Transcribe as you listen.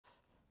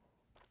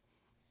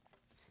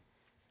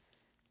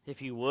If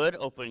you would,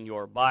 open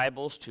your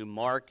Bibles to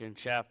Mark in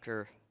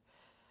chapter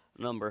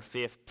number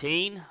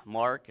 15.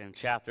 Mark in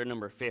chapter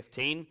number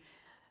 15.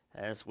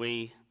 As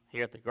we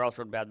here at the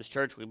Crossroad Baptist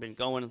Church, we've been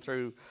going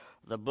through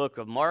the book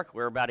of Mark.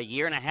 We're about a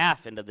year and a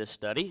half into this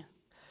study.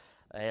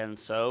 And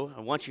so,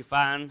 once you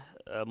find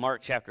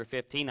Mark chapter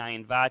 15, I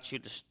invite you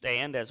to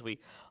stand as we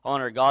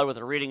honor God with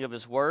a reading of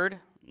His Word.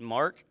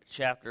 Mark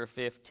chapter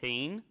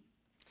 15.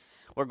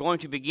 We're going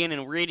to begin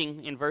in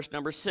reading in verse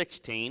number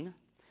 16.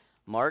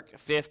 Mark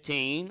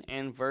 15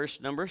 and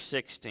verse number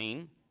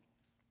 16.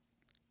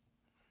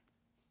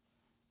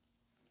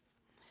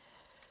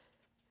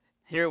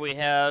 Here we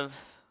have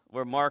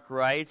where Mark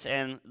writes,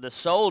 "And the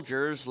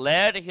soldiers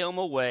led him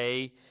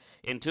away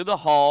into the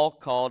hall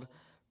called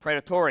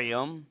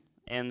Praetorium,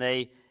 and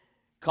they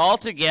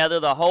called together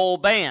the whole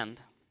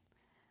band.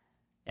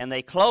 And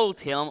they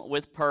clothed him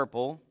with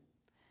purple,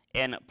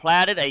 and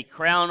plaited a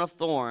crown of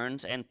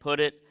thorns, and put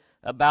it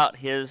about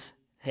his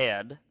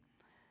head,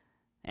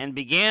 and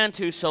began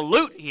to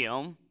salute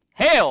him,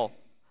 'Hail,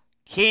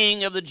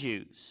 King of the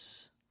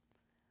Jews!'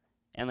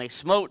 And they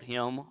smote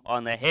him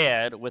on the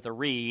head with a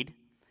reed,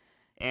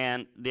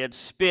 and did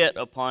spit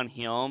upon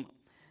him,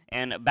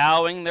 and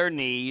bowing their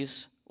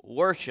knees,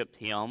 worshipped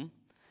him.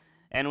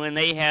 And when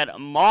they had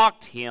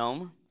mocked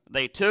him,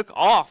 they took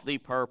off the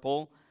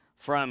purple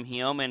from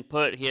him, and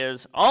put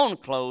his own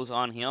clothes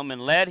on him,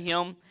 and led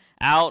him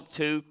out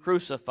to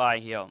crucify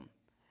him.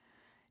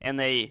 And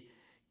they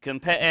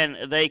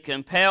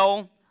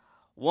compel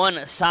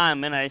one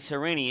Simon, a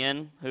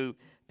Cyrenian, who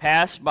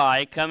passed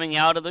by, coming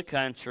out of the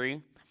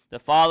country, the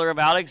father of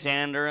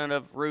Alexander and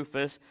of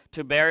Rufus,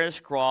 to bear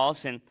his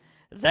cross. And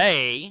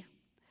they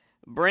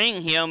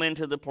bring him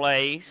into the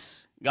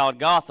place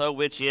Golgotha,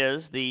 which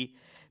is the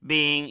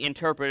being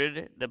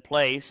interpreted the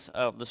place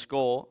of the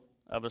skull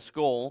of a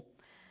skull.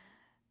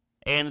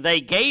 And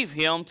they gave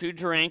him to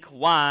drink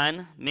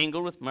wine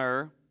mingled with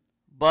myrrh,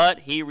 but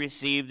he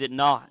received it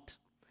not.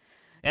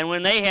 And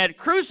when they had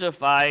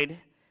crucified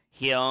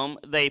him,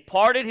 they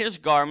parted his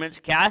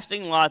garments,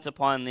 casting lots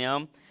upon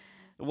them,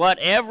 what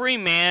every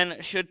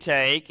man should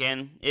take.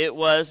 And it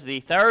was the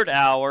third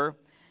hour,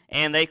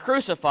 and they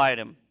crucified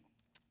him.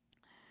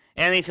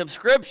 And the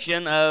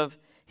subscription of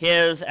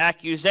his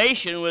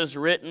accusation was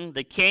written,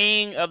 'The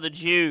King of the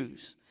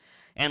Jews.'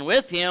 And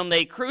with him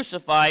they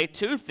crucified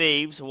two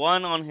thieves,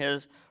 one on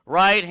his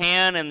right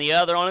hand and the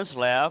other on his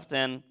left.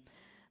 And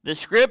the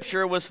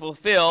scripture was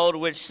fulfilled,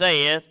 which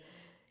saith,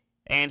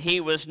 'And he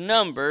was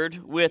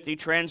numbered with the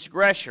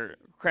transgressions.'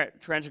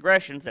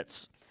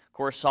 That's, of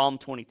course, Psalm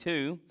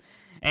 22.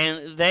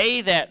 And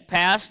they that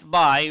passed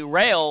by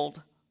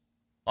railed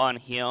on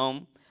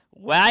him,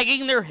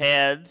 wagging their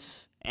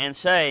heads, and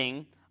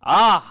saying,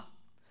 'Ah,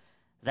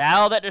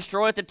 thou that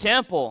destroyest the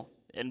temple,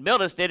 and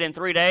buildest it in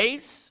 3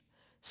 days,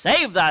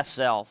 save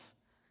thyself,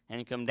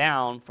 and come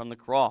down from the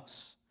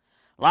cross.'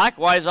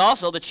 Likewise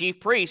also the chief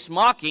priests,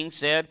 mocking,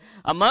 said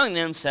among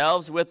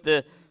themselves with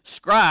the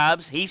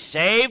scribes, 'He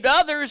saved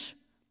others,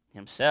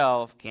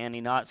 himself can he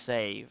not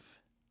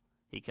save?'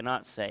 He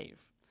cannot save.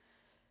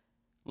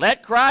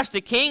 Let Christ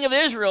the King of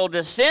Israel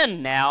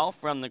descend now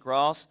from the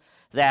cross,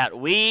 that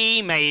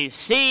we may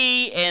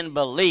see and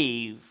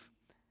believe.'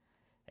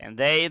 And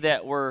they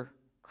that were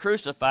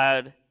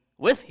crucified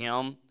with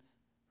him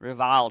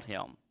reviled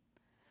him.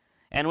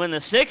 And when the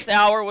 6th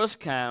hour was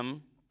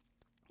come,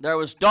 there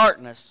was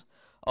darkness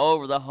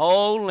over the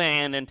whole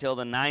land until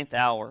the 9th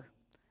hour.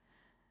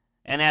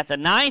 And at the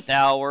 9th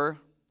hour,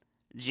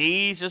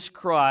 Jesus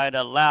cried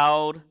a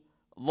loud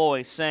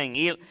voice, saying,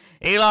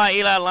 'Eli,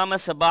 Eli, lama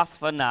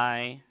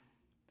sabachthani,'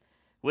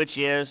 which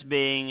is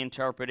being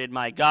interpreted,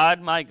 'My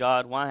God,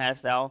 why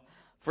hast thou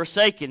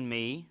forsaken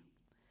me?'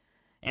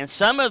 And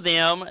some of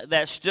them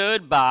that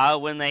stood by,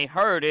 when they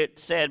heard it,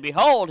 said,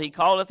 'Behold, he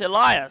calleth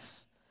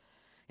Elias.'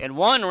 And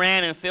one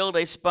ran and filled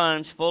a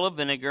sponge full of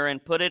vinegar,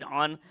 and put it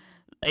on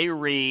a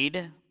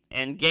reed,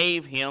 and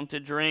gave him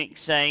to drink,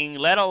 saying,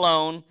 Let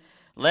alone,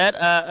 let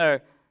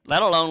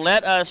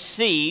us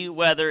see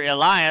whether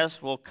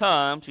Elias will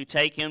come to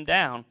take him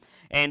down.'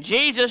 And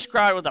Jesus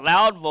cried with a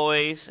loud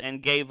voice,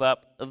 and gave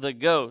up the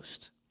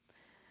ghost.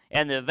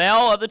 And the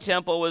veil of the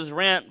temple was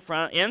rent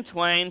in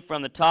twain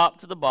from the top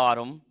to the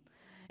bottom.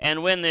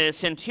 And when the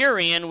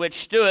centurion which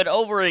stood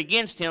over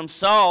against him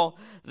saw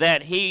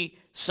that he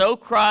so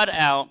cried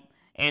out,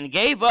 and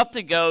gave up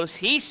the ghost,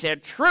 he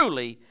said,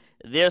 'Truly,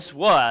 this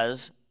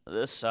was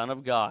the Son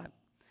of God.'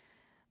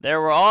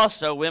 There were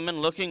also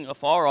women looking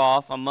afar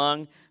off,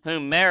 among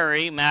whom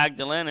Mary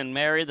Magdalene, and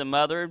Mary the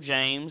mother of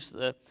James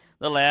the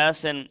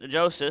less, and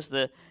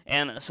Joseph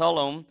and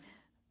Salome,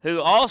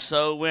 who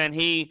also, when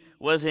he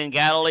was in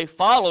Galilee,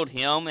 followed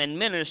him and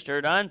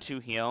ministered unto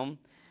him,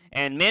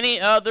 and many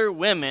other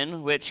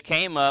women which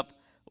came up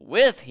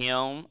with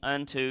him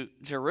unto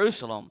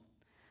Jerusalem.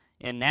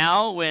 And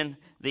now when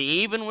the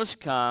even was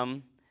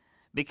come,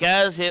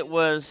 because it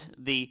was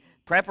the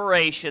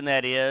preparation,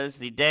 that is,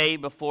 the day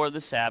before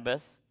the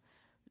Sabbath,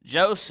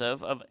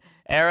 Joseph of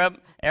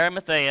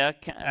Arimathea,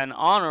 an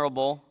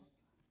honorable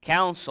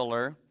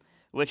counselor,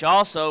 which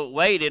also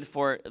waited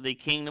for the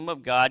kingdom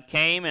of God,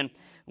 came and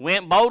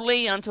went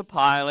boldly unto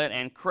Pilate,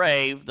 and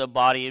craved the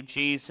body of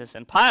Jesus.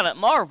 And Pilate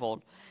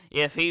marveled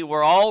if he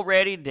were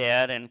already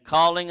dead, and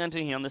calling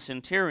unto him the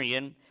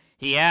centurion,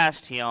 he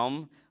asked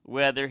him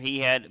whether he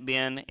had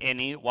been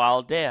any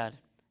while dead.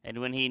 And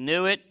when he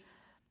knew it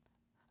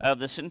of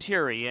the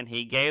centurion,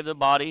 he gave the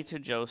body to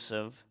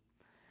Joseph,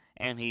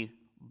 and he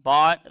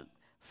bought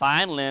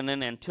fine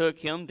linen, and took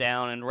him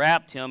down, and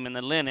wrapped him in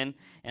the linen,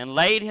 and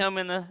laid him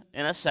in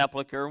a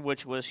sepulchre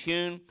which was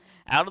hewn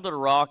out of the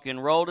rock,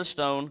 and rolled a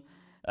stone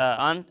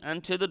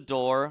unto the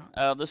door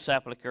of the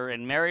sepulchre.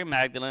 And Mary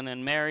Magdalene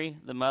and Mary,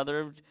 the mother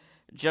of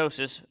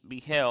Joseph,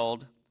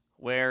 beheld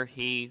where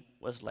he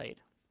was laid.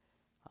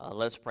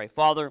 Let's pray.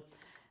 Father,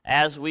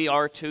 as we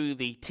are to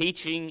the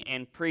teaching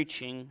and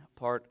preaching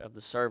part of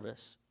the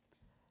service,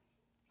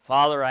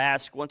 Father, I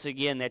ask once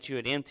again that you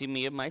would empty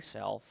me of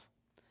myself.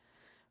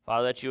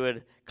 Father, that you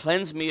would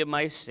cleanse me of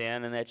my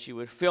sin, and that you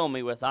would fill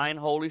me with thine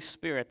Holy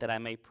Spirit, that I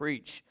may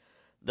preach,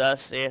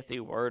 thus saith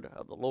the word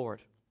of the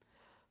Lord.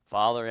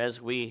 Father,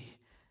 as we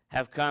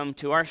have come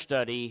to our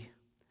study,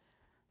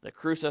 the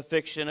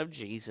crucifixion of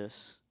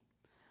Jesus,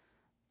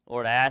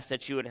 Lord, I ask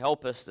that you would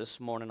help us this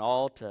morning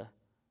all to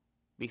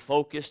be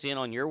focused in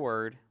on your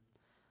word,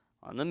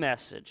 on the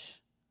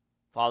message.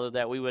 Father,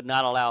 that we would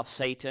not allow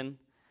Satan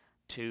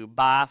to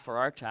buy for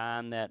our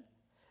time,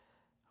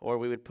 or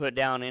we would put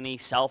down any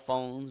cell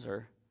phones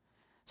or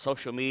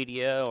social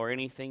media or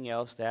anything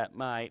else that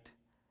might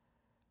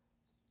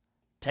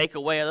take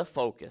away the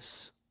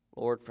focus,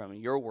 Lord, from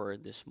your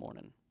word this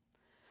morning.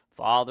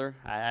 Father,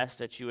 I ask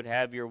that you would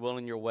have your will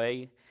and your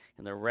way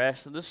in the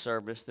rest of the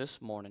service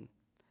this morning.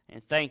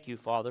 And thank you,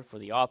 Father, for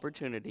the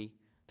opportunity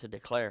to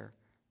declare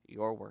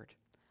your word.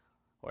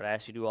 Lord, I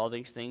ask you to do all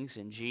these things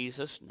in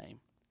Jesus' name.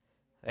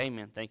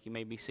 Amen. Thank you. You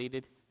may be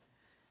seated.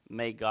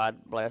 May God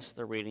bless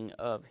the reading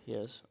of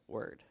his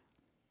word.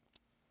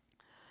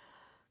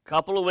 A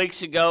couple of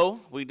weeks ago,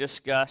 we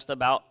discussed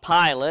about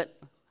Pilate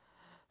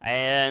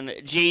and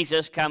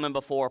Jesus coming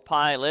before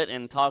Pilate,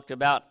 and talked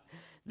about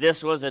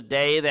this was a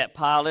day that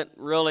Pilate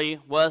really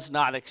was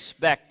not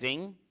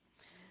expecting.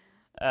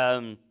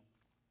 And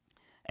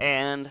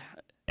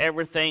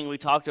everything we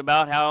talked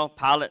about, how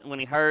Pilate, when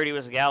he heard he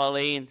was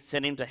Galilee, and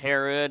sent him to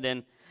Herod,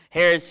 and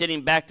Herod sent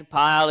him back to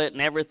Pilate,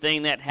 and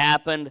everything that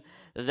happened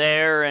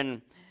there.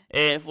 And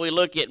if we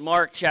look at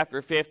Mark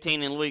chapter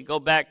 15, and we go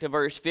back to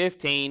verse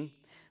 15,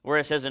 where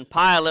it says, And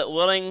Pilate,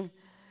 willing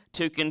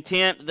to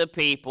content the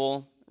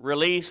people,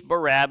 released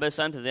Barabbas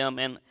unto them,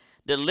 and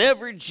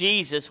delivered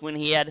Jesus when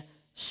he had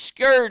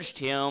scourged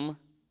him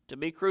to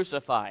be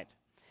crucified.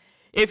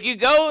 If you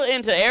go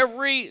into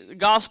every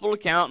gospel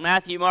account,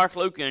 Matthew, Mark,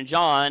 Luke, and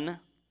John,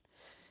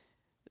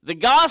 the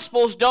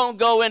gospels don't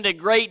go into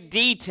great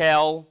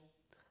detail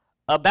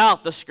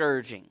about the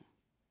scourging.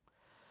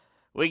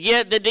 We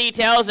get the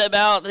details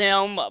about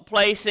him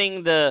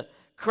placing the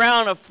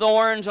crown of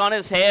thorns on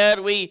his head.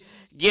 We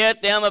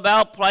get them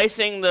about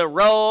placing the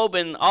robe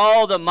and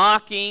all the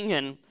mocking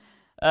and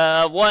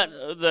what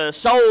the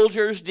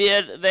soldiers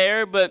did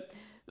there. But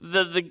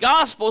the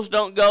Gospels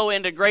don't go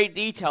into great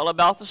detail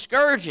about the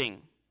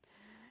scourging.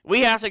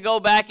 We have to go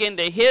back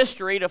into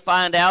history to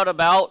find out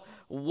about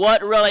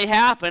what really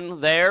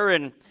happened there.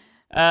 And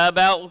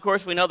about, of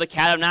course, we know the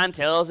cat of nine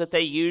tails that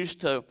they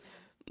used to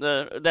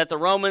that the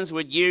Romans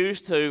would use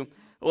to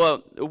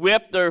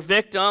whip their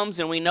victims,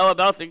 and we know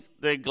about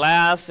the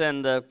glass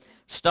and the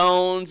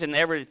stones and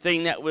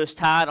everything that was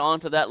tied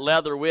onto that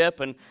leather whip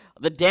and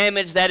the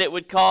damage that it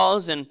would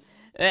cause. And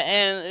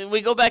we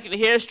go back into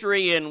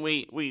history and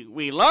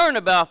we learn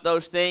about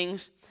those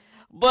things.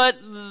 But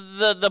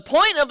the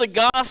point of the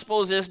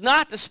Gospels is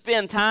not to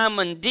spend time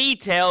on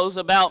details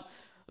about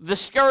the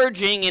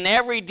scourging and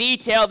every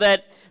detail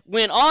that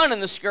went on in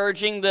the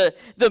scourging. The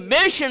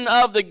mission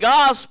of the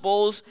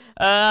Gospels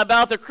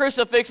about the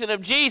crucifixion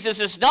of Jesus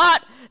is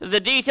not the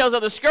details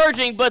of the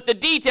scourging, but the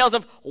details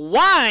of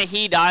why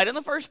he died in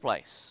the first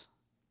place.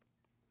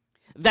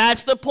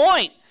 That's the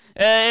point,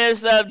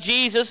 is of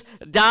Jesus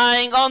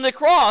dying on the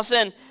cross.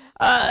 And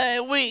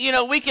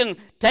we can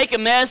take a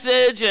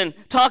message and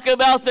talk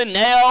about the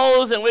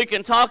nails, and we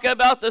can talk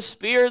about the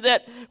spear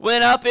that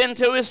went up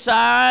into his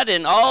side,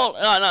 and all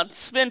not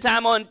spend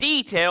time on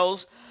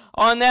details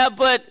on that.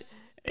 But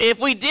if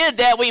we did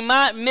that, we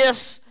might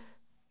miss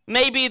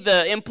maybe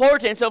the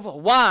importance of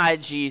why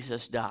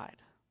Jesus died.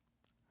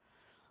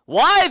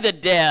 Why the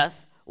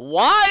death,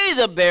 why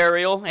the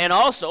burial, and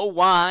also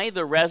why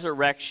the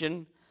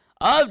resurrection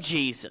of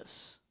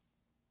Jesus.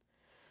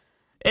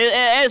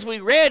 As we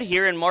read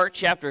here in Mark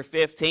chapter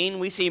 15,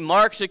 we see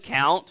Mark's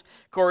account.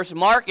 Of course,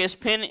 Mark is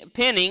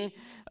penning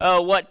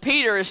what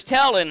Peter is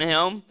telling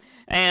him.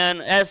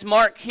 And as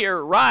Mark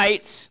here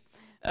writes,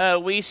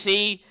 we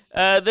see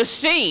the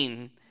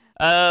scene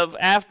of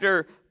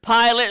after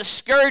Pilate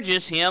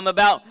scourges him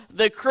about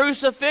the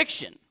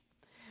crucifixion.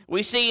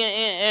 We see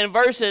in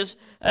verses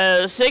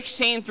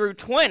 16 through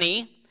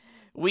 20,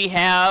 we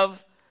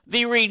have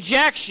the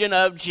rejection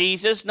of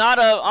Jesus. We've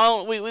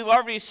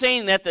already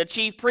seen that the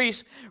chief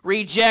priests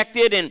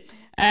rejected, and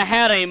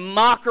had a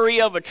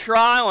mockery of a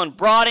trial and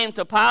brought him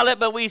to Pilate.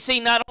 But we see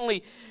not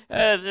only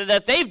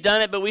that they've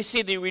done it, but we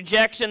see the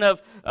rejection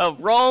of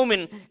Rome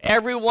and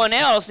everyone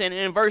else. And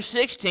in verse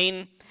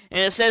 16, and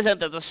it says that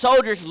the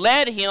soldiers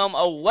led him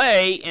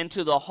away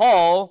into the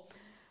hall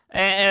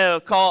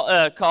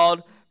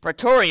called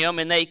Praetorium,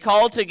 and they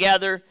called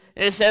together,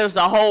 it says,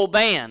 the whole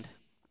band.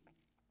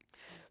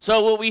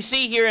 So what we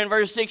see here in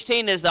verse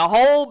 16 is the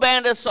whole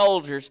band of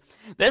soldiers.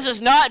 This is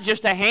not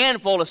just a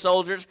handful of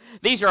soldiers.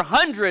 These are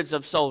hundreds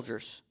of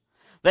soldiers.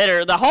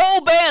 The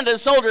whole band of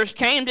soldiers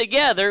came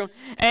together.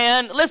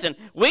 And listen,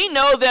 we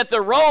know that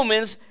the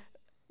Romans,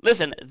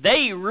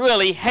 they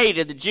really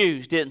hated the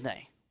Jews, didn't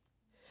they?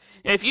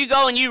 If you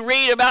go and you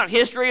read about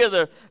history of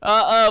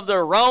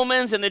the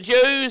Romans and the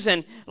Jews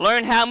and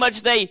learn how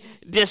much disdain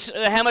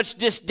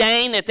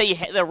that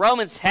the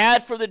Romans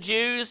had for the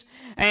Jews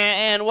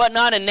and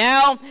whatnot, and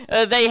now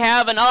they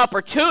have an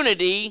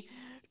opportunity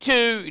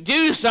to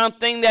do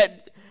something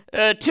that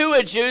to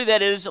a Jew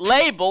that is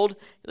labeled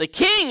the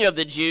king of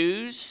the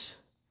Jews,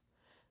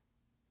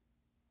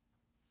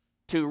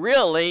 to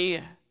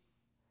really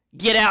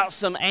get out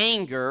some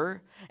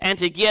anger and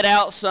to get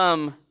out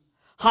some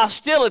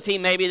hostility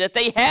maybe that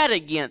they had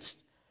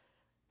against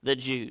the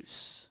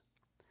Jews.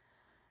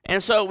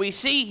 And so we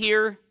see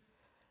here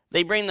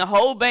they bring the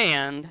whole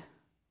band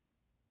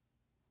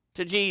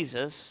to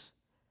Jesus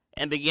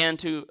and begin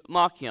to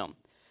mock him.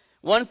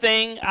 One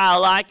thing I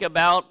like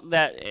about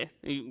that,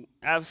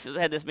 I've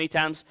said this many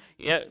times,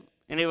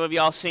 any of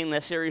y'all seen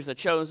the series The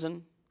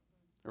Chosen,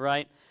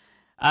 right?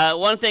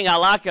 One thing I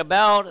like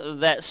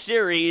about that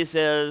series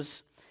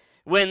is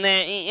when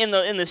in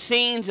the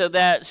scenes of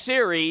that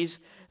series,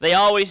 they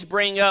always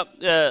bring up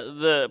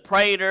the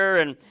praetor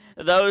and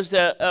those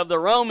of the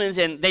Romans,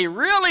 and they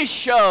really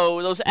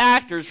show, those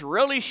actors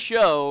really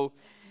show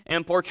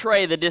and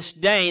portray the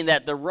disdain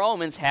that the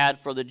Romans had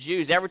for the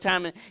Jews. Every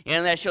time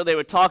in that show they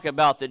would talk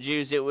about the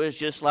Jews, it was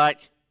just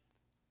like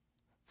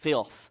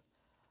filth.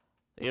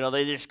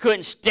 They just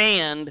couldn't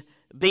stand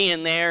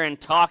being there and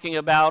talking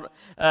about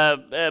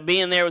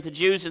being there with the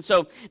Jews. And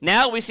so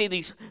now we see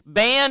these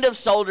band of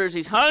soldiers,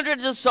 these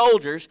hundreds of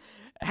soldiers,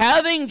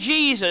 having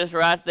Jesus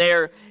right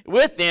there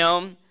with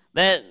them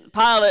that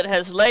Pilate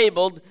has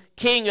labeled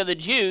King of the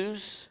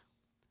Jews.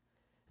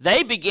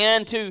 They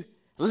begin to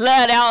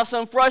let out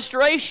some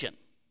frustration.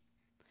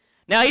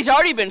 Now, he's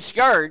already been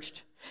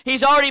scourged.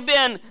 He's already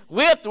been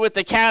whipped with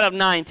the cat of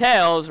nine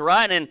tails,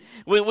 right? And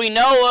we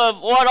know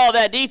of what all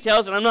that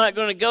details, and I'm not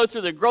going to go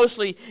through the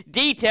grossly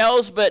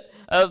details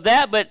of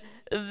that, but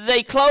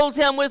they clothed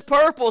him with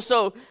purple.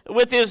 So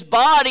with his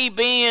body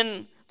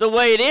being the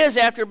way it is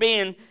after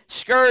being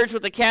scourged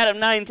with the cat of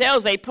nine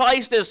tails, they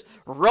placed this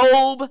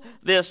robe,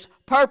 this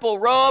purple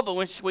robe,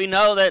 which we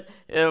know that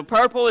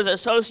purple is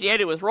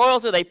associated with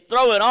royalty. They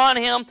throw it on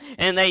him,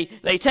 and they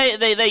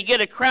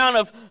get a crown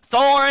of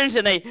thorns,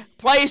 and they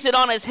place it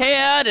on his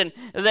head, and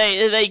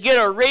they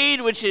get a reed,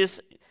 which is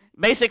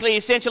basically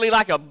essentially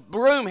like a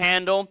broom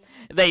handle.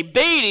 They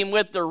beat him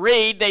with the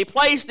reed. They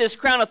place this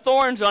crown of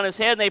thorns on his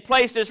head, and they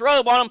place this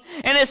robe on him.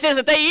 And it says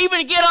that they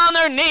even get on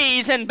their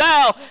knees and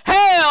bow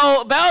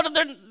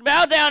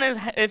down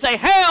and say,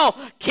 "Hail,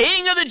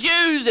 King of the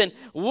Jews," and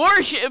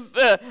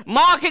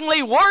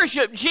mockingly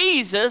worship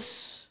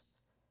Jesus,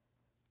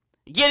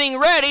 getting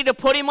ready to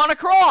put him on a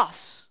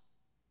cross.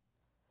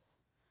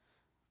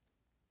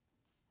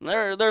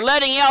 They're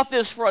letting out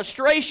this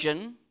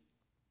frustration.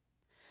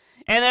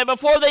 And then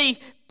before they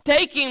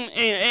take him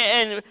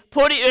and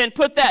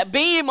put that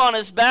beam on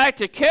his back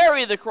to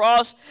carry the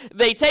cross,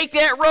 they take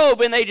that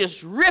robe and they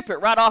just rip it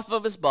right off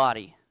of his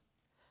body.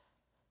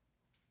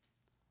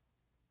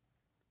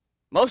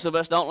 Most of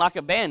us don't like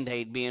a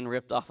Band-Aid being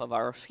ripped off of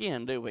our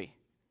skin, do we?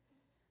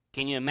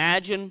 Can you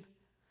imagine?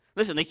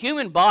 Listen, the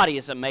human body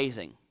is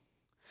amazing.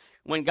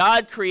 When when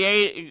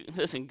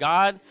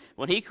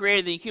He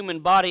created the human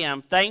body,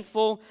 I'm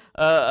thankful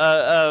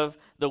of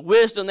the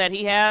wisdom that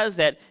He has,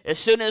 that as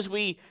soon as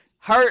we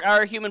hurt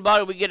our human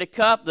body, we get a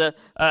cut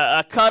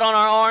on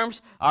our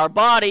arms, our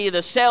body,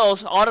 the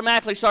cells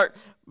automatically start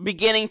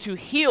beginning to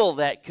heal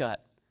that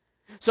cut.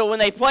 So when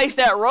they placed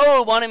that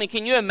robe on him, and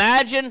can you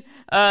imagine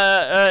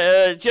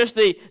just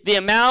the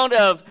amount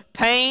of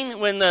pain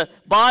when the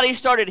body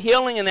started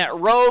healing and that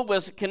robe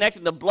was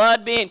connected to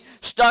blood being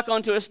stuck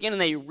onto his skin,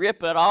 and they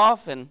rip it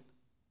off, and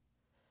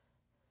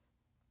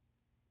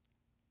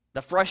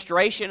the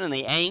frustration and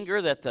the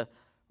anger that the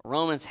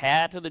Romans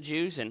had to the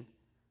Jews, and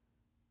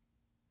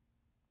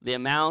the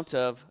amount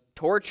of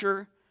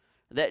torture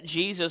that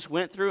Jesus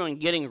went through in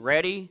getting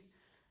ready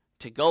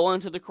to go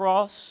onto the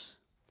cross.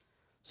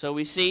 So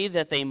we see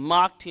that they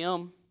mocked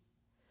him.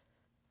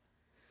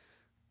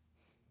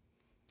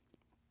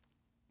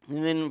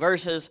 And then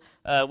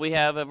we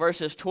have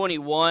verses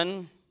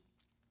 21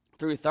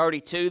 through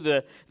 32,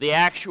 the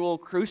actual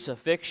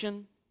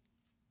crucifixion.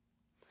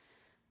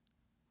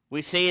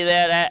 We see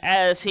that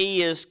as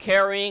he is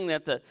carrying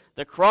that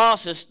the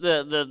cross, is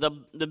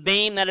the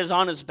beam that is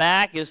on his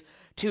back is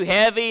too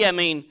heavy. I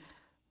mean,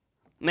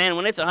 man,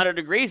 when it's 100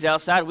 degrees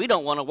outside, we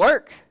don't want to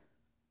work.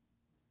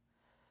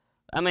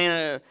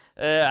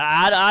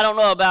 I don't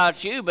know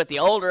about you, but the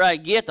older I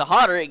get, the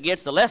hotter it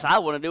gets, the less I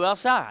want to do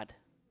outside.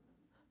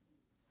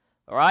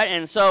 All right?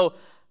 And so,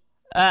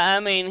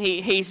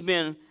 his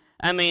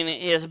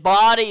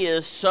body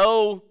is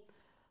so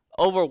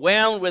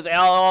overwhelmed with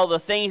all the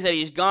things that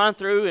he's gone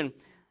through, and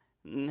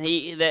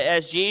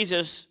as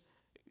Jesus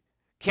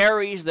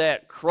carries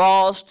that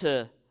cross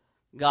to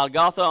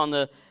Golgotha on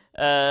the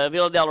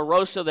Via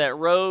Dolorosa, that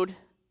road,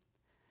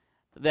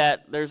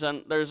 that there's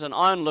an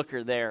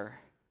onlooker there.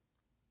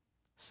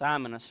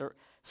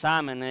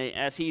 Simon,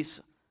 as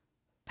he's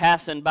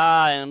passing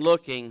by and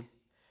looking,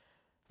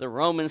 the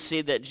Romans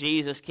see that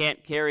Jesus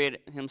can't carry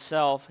it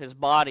himself. His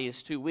body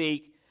is too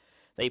weak.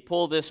 They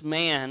pull this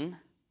man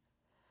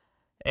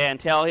and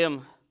tell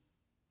him,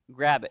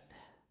 grab it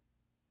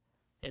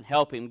and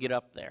help him get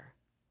up there.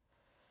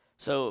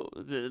 So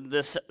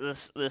this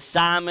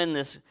Simon,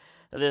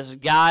 this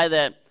guy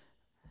that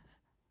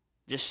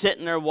just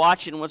sitting there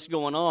watching what's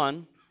going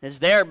on, is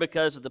there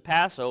because of the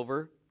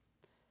Passover,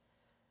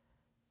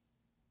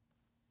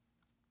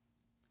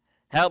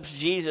 helps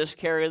Jesus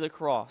carry the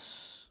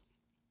cross.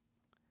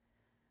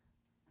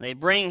 They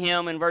bring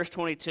him in verse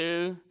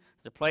 22,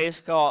 the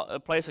place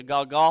of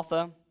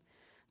Golgotha.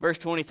 Verse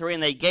 23,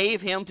 and they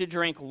gave him to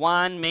drink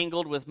wine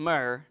mingled with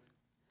myrrh.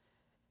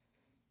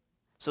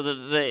 So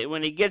that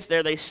when he gets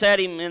there, they set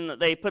him in.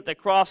 They put the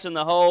cross in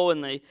the hole,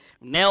 and they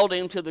nailed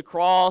him to the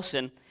cross,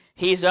 and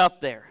he's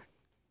up there.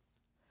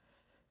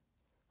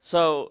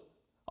 So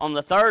on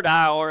the third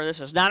hour,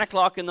 this is 9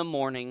 o'clock in the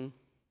morning,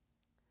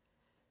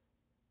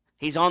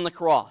 he's on the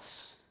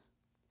cross.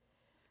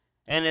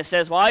 And it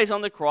says while he's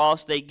on the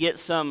cross, they get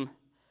some,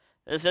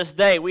 it says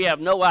they, we have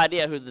no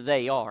idea who the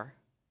they are.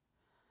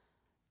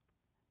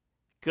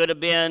 Could have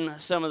been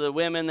some of the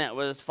women that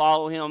was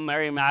following him,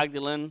 Mary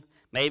Magdalene,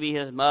 maybe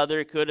his mother.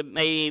 It could have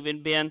maybe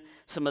even been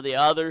some of the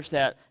others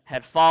that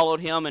had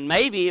followed him. And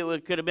maybe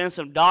could have been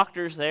some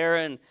doctors there,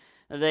 and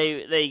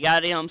they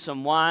got him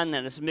some wine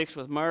that is mixed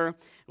with myrrh,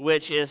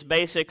 which is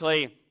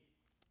basically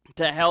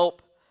to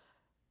help,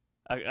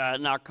 a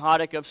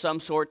narcotic of some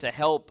sort to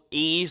help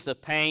ease the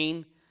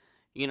pain,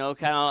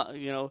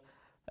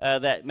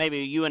 that maybe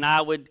you and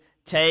I would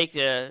take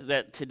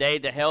that today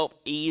to help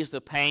ease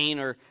the pain,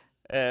 or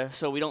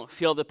so we don't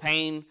feel the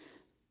pain.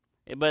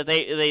 But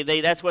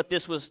that's what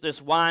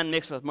this wine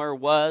mixed with myrrh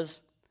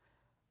was.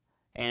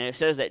 And it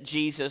says that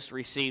Jesus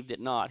received it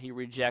not. He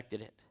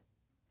rejected it.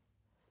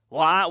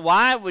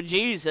 Why would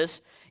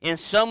Jesus, in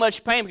so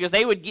much pain, because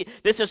they would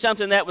this is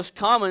something that was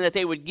common that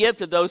they would give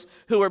to those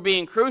who were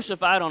being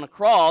crucified on a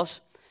cross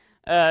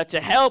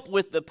to help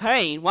with the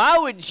pain. Why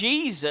would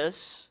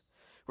Jesus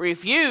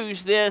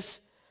refuse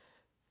this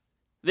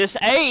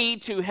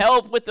aid to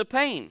help with the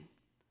pain?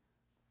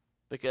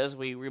 Because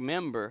we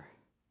remember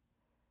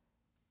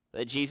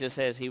that Jesus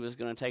says he was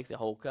going to take the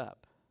whole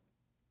cup.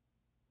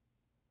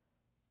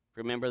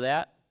 Remember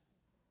that?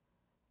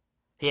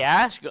 He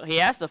asked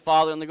the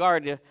Father in the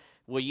garden,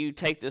 will you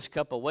take this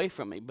cup away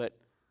from me? But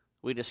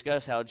we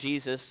discussed how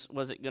Jesus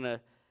wasn't going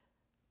to,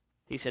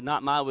 he said,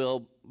 not my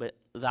will, but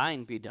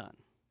thine be done.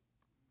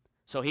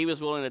 So he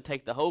was willing to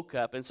take the whole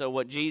cup. And so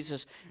what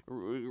Jesus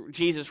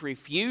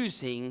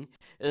refusing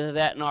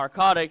that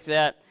narcotic,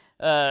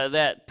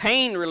 that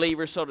pain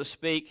reliever, so to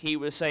speak, he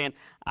was saying,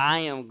 I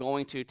am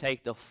going to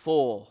take the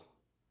full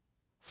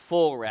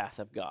wrath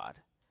of God,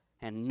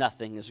 and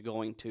nothing is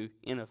going to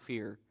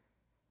interfere.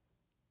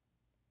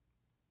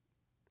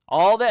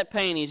 All that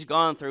pain he's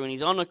gone through, and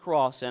he's on the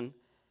cross, and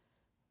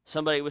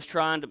somebody was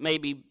trying to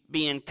maybe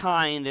being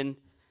kind and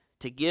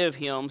to give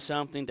him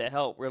something to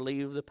help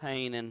relieve the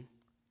pain, and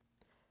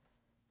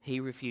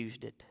he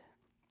refused it.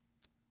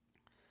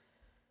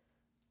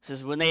 It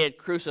says, when they had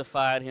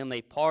crucified him,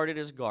 they parted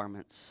his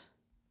garments,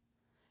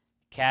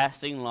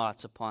 casting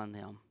lots upon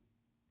them.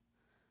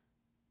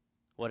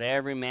 What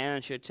every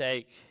man should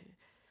take.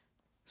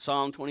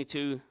 Psalm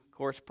 22, of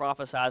course,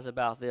 prophesies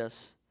about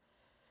this.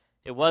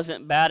 It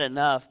wasn't bad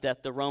enough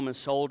that the Roman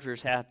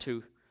soldiers had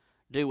to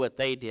do what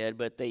they did,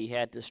 but they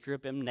had to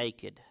strip him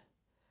naked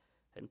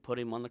and put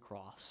him on the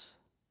cross.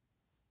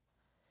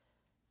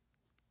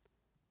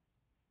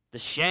 The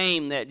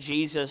shame that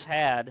Jesus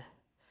had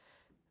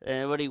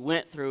and what he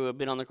went through had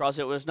been on the cross,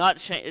 it was not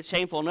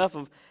shameful enough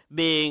of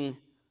being,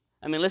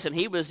 listen,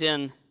 he was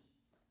in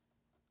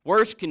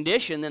worse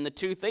condition than the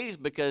two thieves,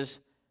 because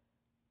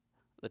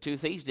the two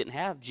thieves didn't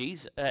have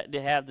Jesus, to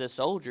have the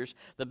soldiers,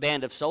 the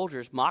band of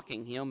soldiers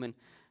mocking him and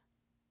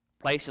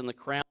placing the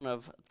crown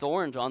of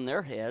thorns on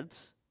their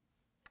heads,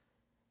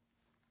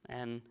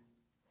 and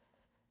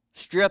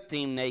stripped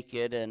him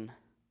naked and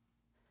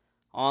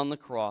on the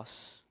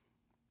cross.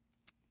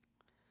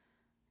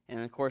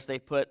 And of course they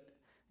put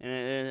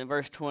in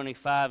verse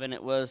 25, and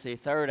it was the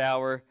third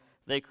hour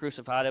they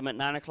crucified him at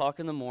 9 o'clock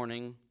in the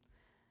morning.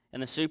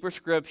 And the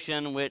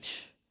superscription,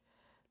 which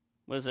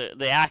was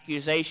the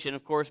accusation,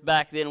 of course,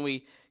 back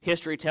then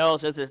history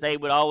tells us that they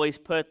would always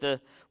put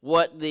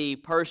what the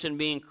person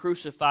being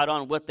crucified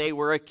on, what they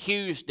were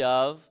accused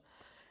of.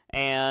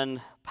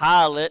 And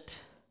Pilate,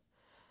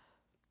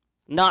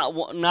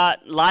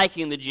 not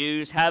liking the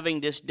Jews, having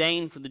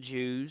disdain for the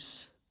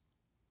Jews.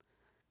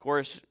 Of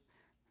course,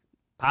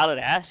 Pilate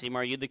asked him,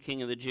 "Are you the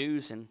king of the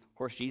Jews?" And of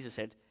course, Jesus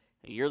said,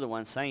 "You're the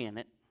one saying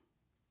it."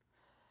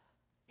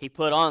 He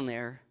put on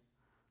there,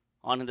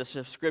 on the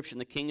subscription,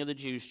 "the king of the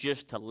Jews,"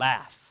 just to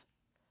laugh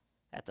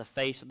at the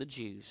face of the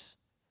Jews.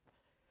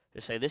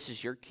 To say, "This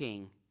is your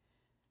king,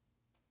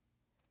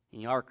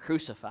 and you are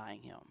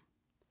crucifying him."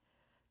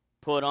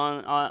 Put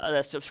on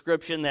a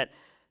subscription that,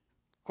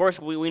 of course,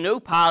 we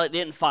knew Pilate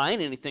didn't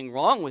find anything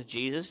wrong with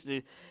Jesus.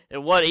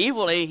 What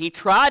evil, he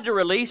tried to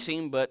release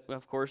him, but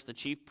of course the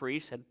chief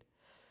priests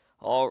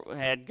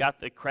had got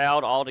the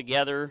crowd all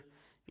together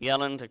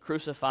yelling to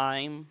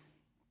crucify him.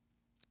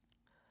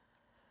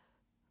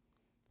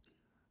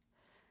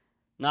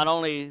 Not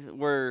only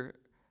were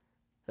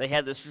they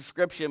had this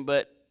inscription,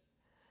 but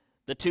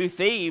the two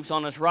thieves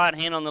on his right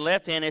hand, on the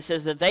left hand, it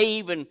says that they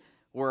even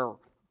were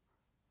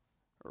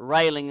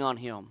railing on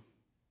him.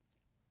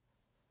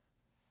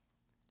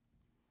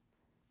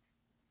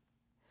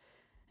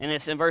 And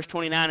it's in verse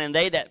 29, "And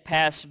they that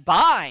passed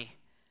by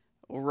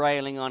were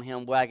railing on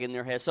him, wagging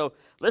their heads." So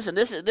listen,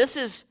 this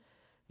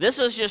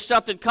is just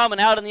something coming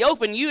out in the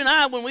open. You and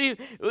I,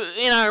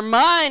 in our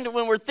mind,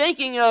 when we're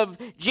thinking of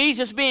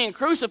Jesus being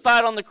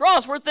crucified on the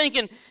cross, we're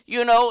thinking,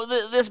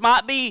 this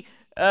might be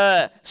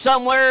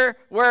somewhere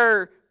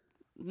where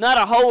not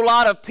a whole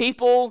lot of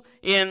people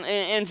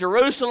in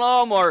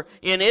Jerusalem or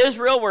in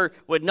Israel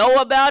would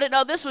know about it.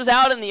 No, this was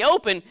out in the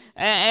open,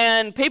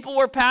 and people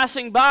were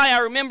passing by. I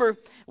remember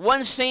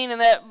one scene in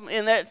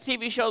that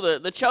TV show,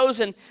 The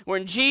Chosen,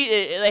 when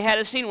they had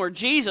a scene where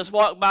Jesus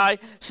walked by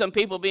some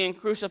people being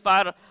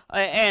crucified,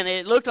 and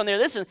it looked on there.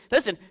 Listen,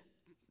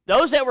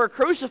 those that were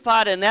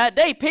crucified in that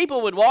day,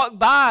 people would walk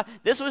by.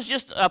 This was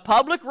just a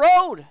public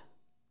road.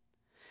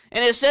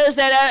 And it says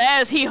that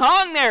as he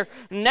hung there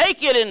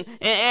naked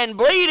and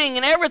bleeding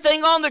and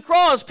everything on the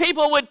cross,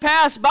 people would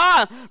pass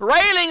by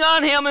railing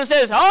on him and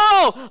says,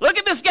 "Oh, look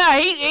at this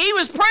guy. He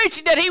was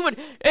preaching that he would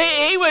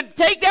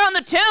take down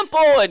the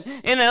temple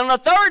and on the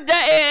third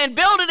day and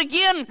build it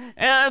again.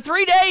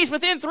 3 days,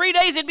 within 3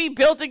 days it'd be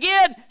built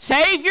again.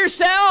 Save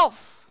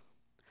yourself."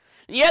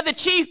 And you have the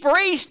chief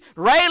priest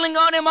railing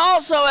on him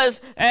also as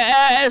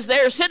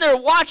they're sitting there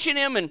watching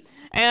him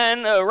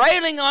and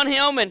railing on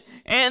him,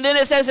 and then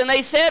it says, "And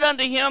they said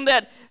unto him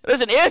that,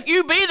 listen, if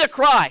you be the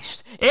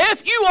Christ,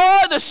 if you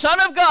are the Son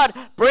of God,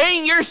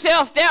 bring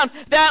yourself down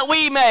that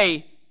we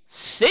may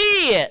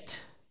see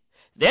it.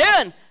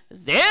 Then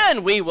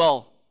we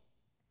will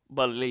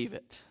believe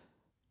it."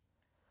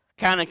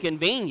 Kind of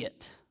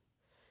convenient,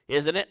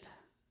 isn't it?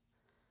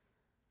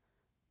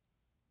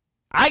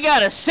 I got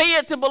to see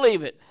it to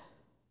believe it.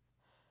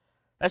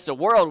 That's the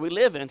world we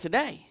live in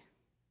today.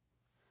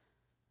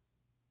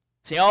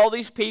 See, all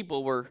these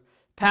people were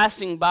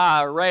passing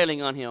by,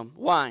 railing on him.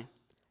 Why?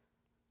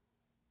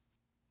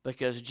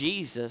 Because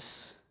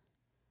Jesus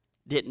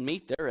didn't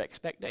meet their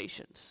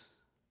expectations.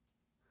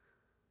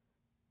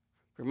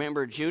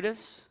 Remember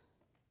Judas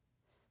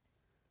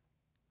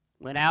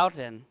went out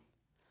and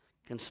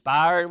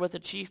conspired with the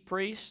chief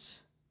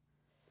priests?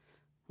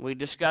 We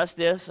discussed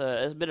this,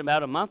 it's been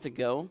about a month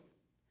ago,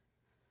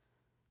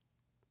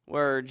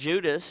 where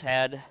Judas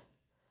had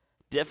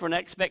different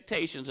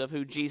expectations of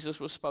who Jesus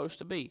was supposed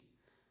to be.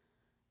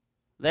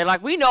 They're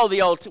like, we call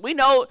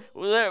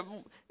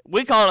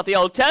it the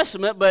Old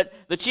Testament, but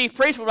the chief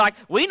priests were like,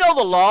 "We know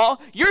the law.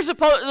 You're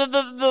supposed,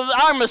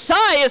 our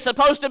Messiah is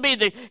supposed to be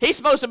he's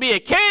supposed to be a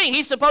king.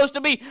 He's supposed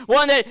to be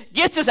one that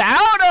gets us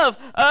out of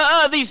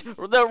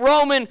the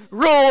Roman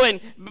rule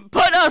and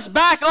put us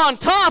back on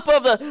top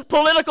of the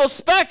political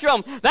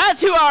spectrum.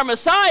 That's who our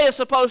Messiah is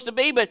supposed to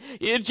be." But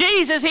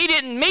Jesus, he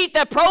didn't meet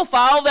the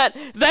profile that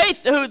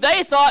who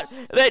they thought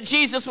that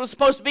Jesus was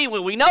supposed to be.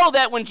 Well, we know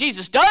that when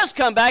Jesus does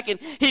come back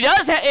and he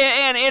does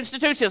and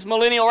institutes his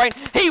millennial reign,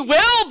 he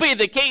will be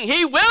the king.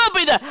 He will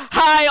be the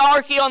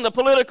hierarchy on the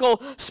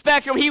political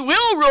spectrum. He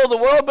will rule the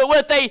world. But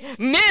what they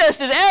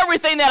missed is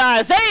everything that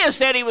Isaiah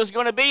said he was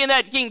going to be and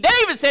that King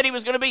David said he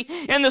was going to be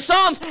in the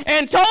Psalms,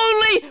 and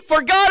totally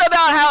forgot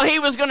about how he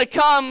was going to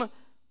come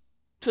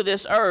to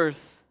this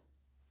earth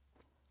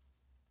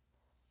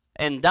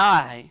and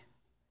die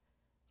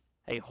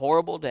a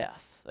horrible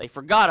death. They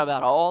forgot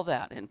about all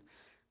that, and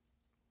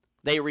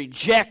they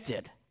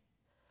rejected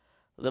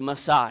the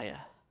Messiah.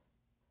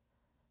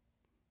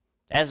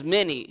 As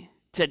many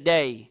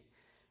today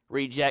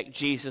reject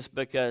Jesus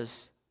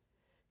because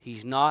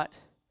he's not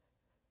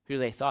who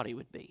they thought he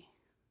would be.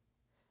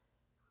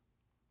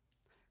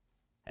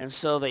 And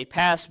so they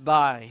pass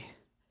by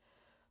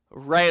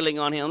railing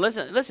on him.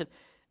 Listen,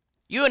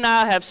 you and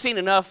I have seen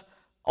enough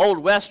old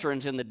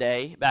westerns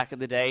back in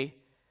the day,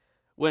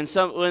 when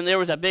there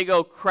was a big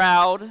old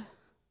crowd,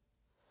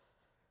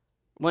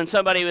 when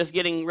somebody was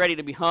getting ready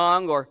to be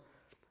hung, or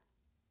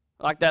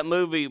like that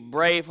movie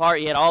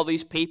Braveheart, you had all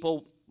these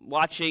people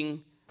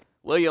watching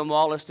William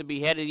Wallace to be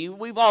beheaded.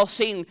 We've all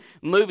seen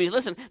movies.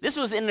 Listen, this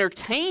was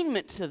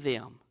entertainment to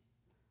them.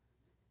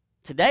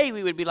 Today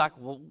we would be like,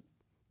 well,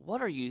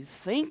 what are you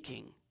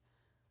thinking?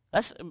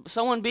 That's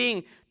someone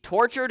being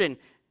tortured and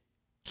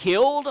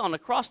killed on the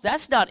cross.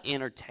 That's not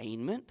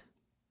entertainment.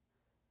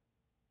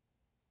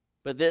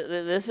 But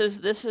this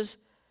is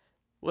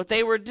what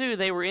they were doing.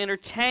 They were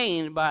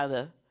entertained by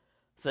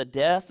the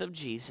death of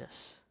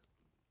Jesus.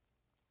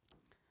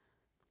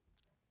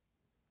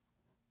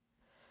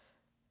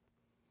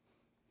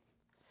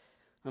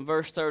 In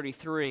verse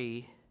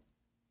 33,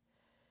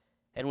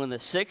 and when the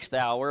 6th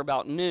hour,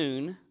 about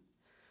noon,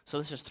 so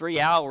this is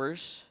 3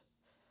 hours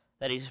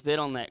that he's been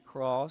on that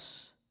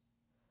cross,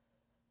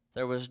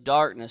 there was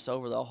darkness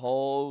over the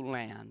whole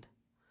land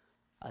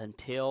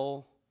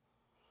until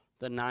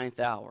the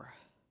 9th hour.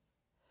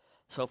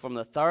 So from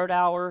the 3rd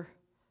hour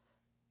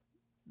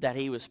that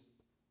he was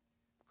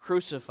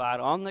crucified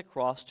on the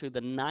cross to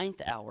the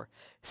 9th hour,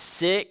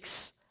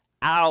 6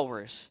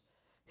 hours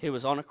he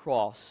was on a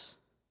cross,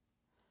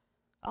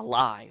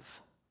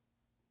 alive,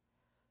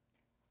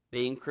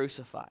 being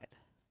crucified.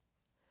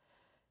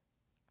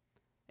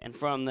 And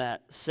from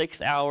that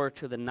 6th hour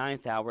to the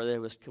 9th hour,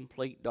 there was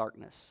complete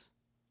darkness.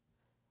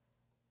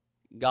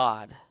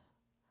 God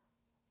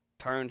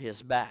turned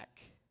his back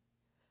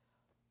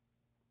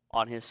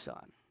on his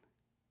Son.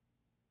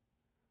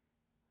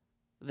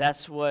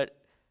 That's what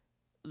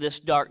this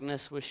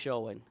darkness was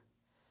showing,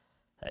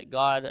 that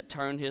God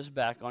turned his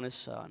back on his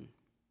Son.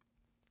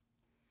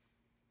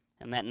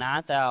 And that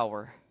 9th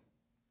hour,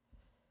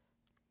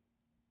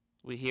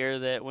 we hear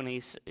that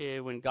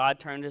when God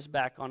turned his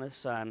back on his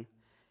Son,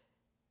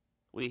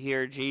 we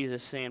hear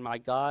Jesus saying, my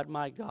God,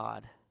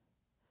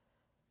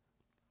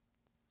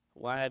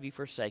 why have you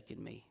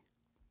forsaken me?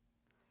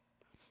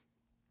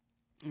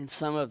 And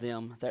some of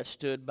them that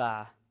stood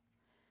by,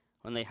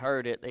 when they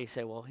heard it, they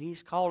said, well,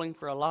 he's calling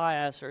for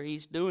Elias, or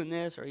he's doing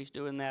this, or he's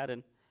doing that.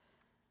 And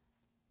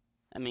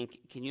I mean,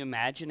 can you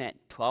imagine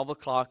at 12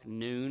 o'clock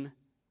noon,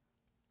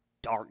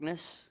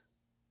 darkness?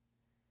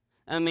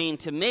 I mean,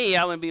 to me,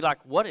 I would be like,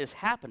 what is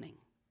happening?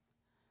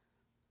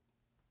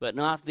 But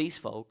not these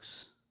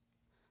folks.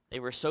 They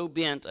were so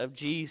bent of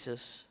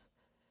Jesus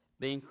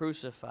being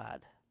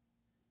crucified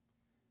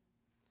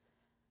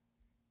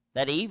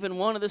that even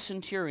one of the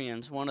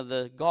centurions, one of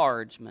the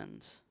guardsmen,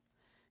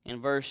 in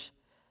verse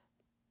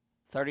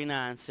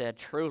 39 said,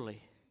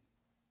 truly,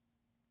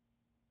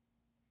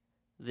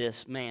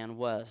 this man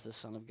was the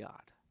Son of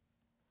God.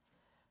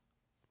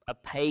 A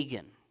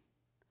pagan,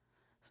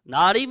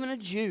 not even a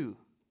Jew,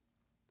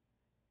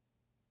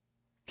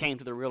 came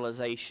to the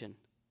realization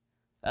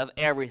of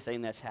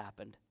everything that's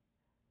happened.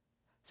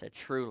 Said,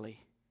 truly,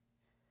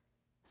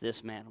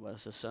 this man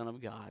was the Son of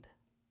God.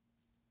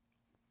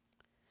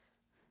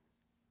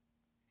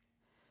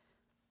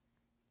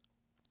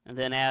 And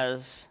then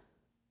as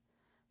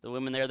the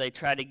women there, they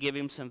tried to give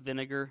him some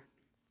vinegar.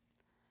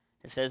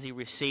 It says he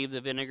received the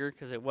vinegar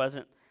because it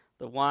wasn't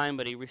the wine,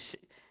 but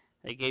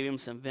they gave him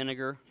some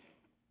vinegar.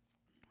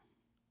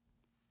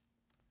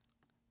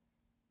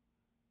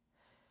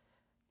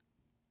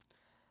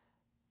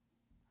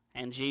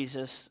 And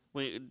Jesus,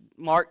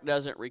 Mark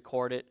doesn't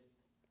record it,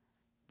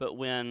 but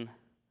when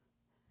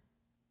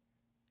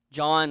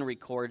John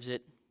records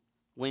it,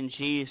 when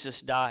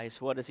Jesus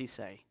dies, what does he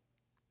say?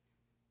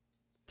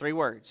 3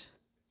 words.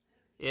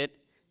 It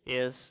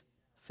is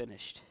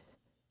finished.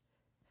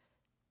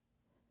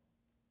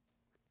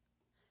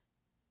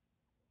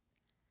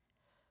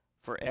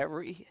 For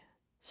every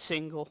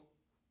single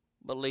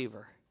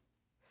believer,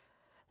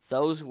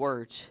 those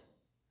words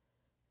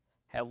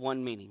have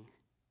one meaning: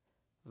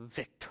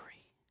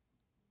 victory.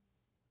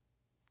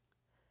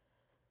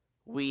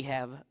 We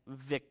have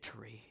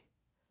victory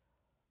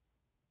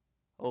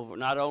over,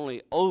 not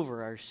only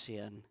over our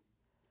sin,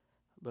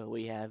 but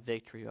we have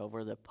victory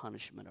over the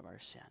punishment of our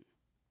sin.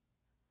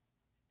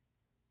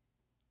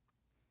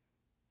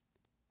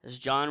 As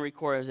John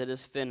records, it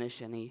is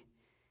finished, and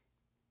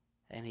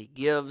he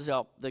gives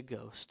up the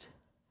ghost.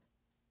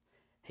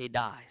 He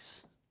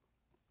dies.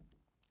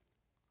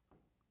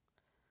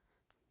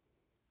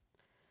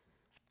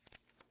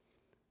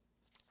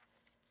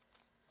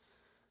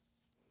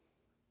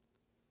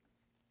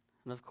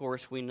 And of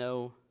course, we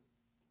know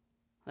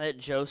that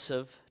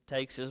Joseph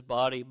takes his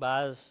body,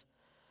 buys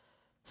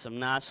some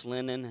nice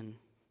linen, and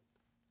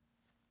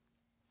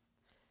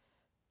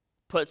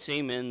puts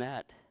him in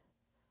that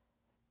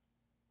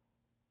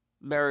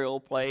burial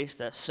place,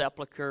 that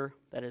sepulcher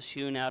that is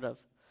hewn out of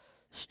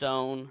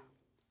stone.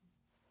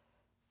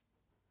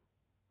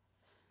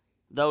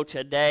 Though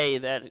today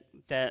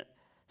that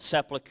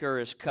sepulcher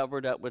is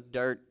covered up with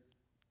dirt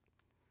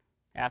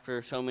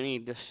after so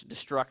many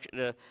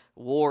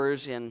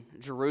wars in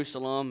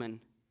Jerusalem, and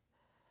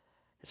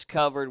it's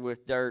covered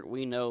with dirt,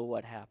 we know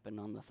what happened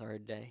on the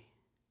 3rd day.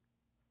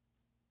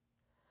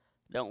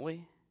 Don't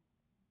we?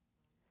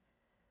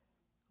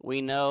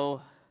 We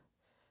know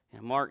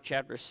in Mark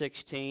chapter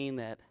 16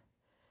 that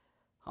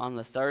on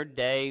the 3rd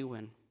day,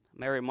 when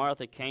Mary and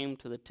Martha came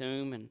to the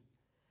tomb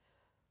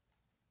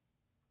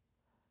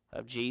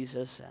of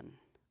Jesus and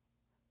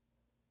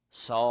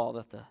saw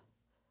that the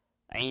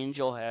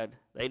angel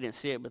they didn't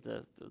see it, but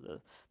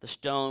the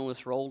stone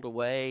was rolled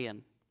away,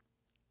 and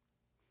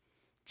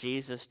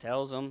Jesus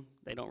tells them,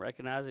 they don't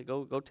recognize it,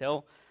 go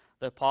tell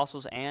the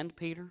apostles and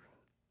Peter,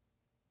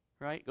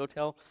 right? Go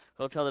tell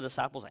the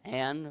disciples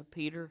and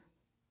Peter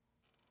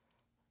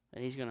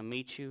that he's going to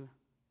meet you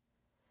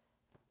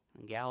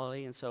in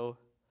Galilee. And so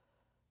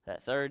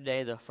that third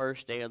day, the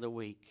first day of the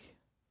week,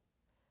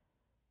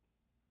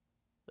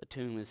 the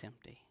tomb is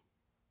empty.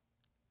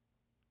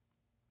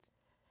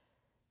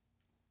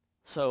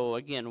 So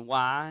again,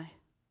 why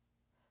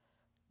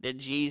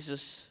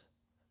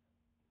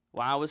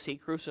was he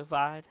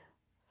crucified?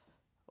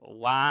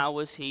 Why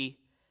was he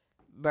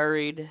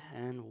buried?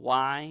 And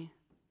why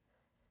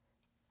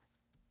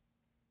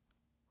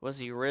was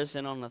he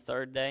risen on the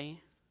third day?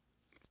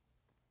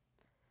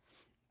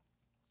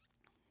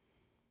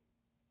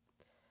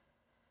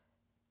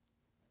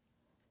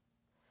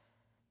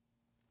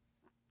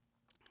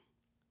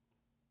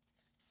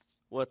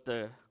 What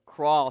the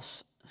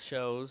cross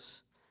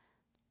shows,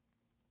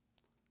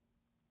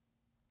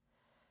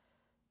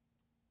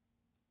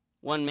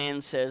 one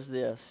man says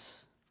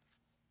this: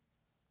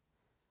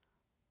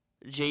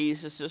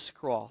 Jesus'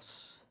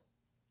 cross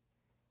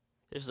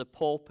is the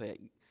pulpit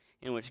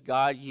in which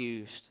God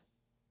used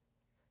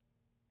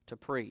to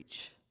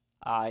preach,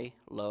 "I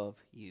love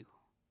you."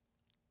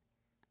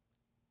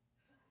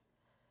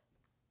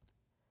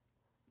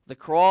 The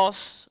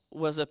cross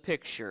was a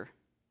picture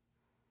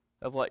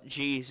of what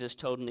Jesus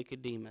told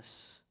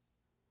Nicodemus.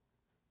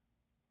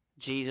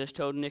 Jesus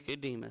told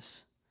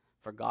Nicodemus,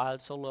 "For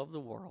God so loved the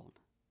world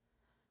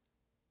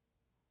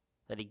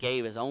that he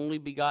gave his only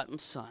begotten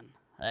Son,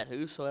 that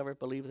whosoever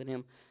believeth in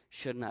him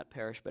should not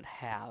perish but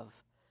have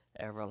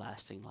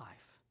everlasting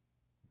life."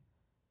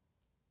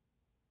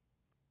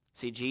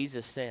 See,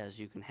 Jesus says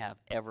you can have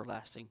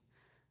everlasting.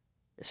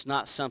 It's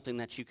not something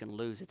that you can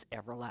lose. It's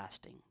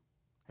everlasting.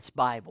 It's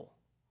Bible.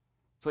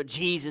 It's what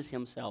Jesus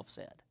himself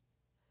said.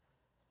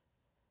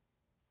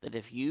 That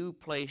if you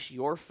place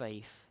your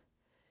faith,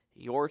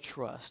 your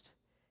trust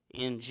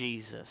in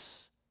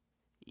Jesus,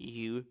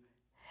 you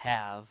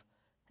have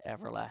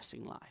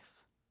everlasting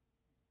life.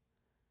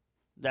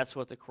 That's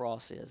what the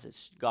cross is.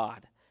 It's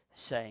God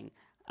saying,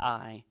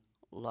 "I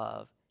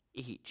love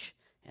each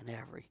and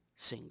every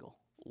single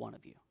one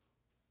of you.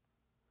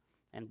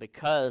 And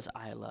because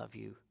I love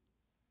you,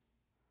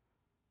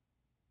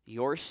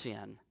 your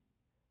sin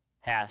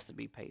has to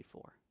be paid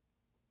for."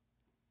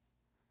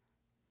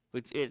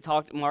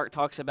 Mark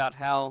talks about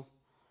how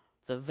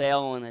the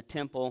veil in the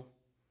temple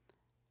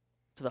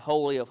to the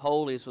Holy of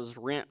Holies was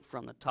rent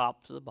from the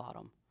top to the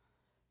bottom.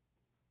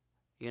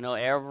 You know,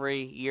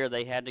 every year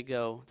they had to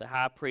go, the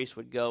high priest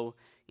would go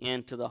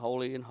into the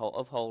Holy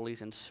of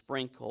Holies and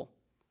sprinkle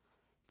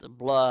the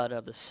blood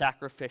of the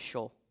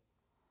sacrificial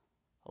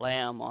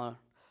lamb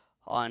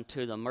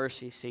onto the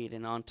mercy seat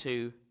and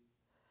onto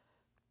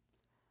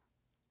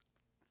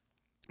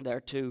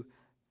there to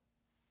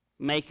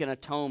make an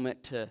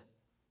atonement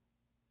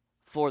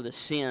for the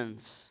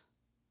sins.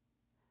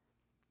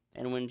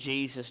 And when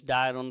Jesus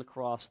died on the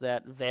cross,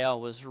 that veil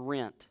was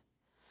rent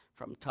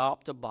from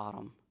top to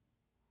bottom,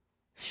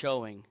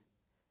 showing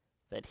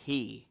that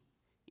he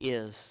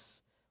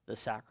is the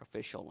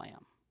sacrificial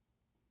lamb.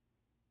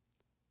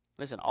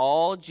 Listen,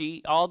 all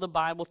the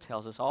Bible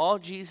tells us, all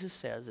Jesus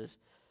says is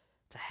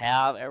to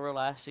have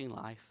everlasting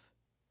life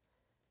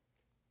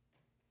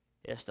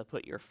is to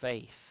put your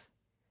faith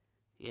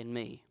in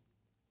me.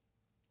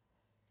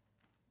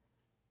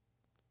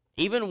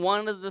 Even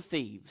one of the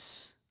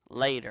thieves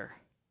later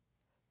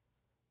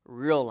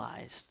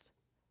realized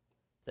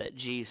that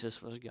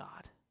Jesus was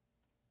God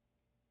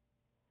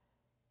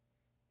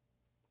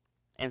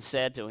and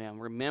said to him,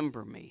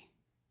 "Remember me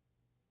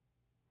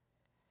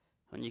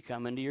when you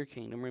come into your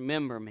kingdom.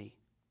 Remember me."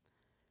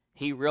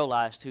 He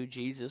realized who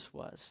Jesus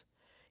was.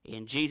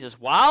 And Jesus,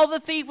 while the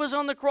thief was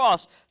on the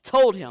cross,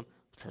 told him,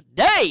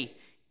 "Today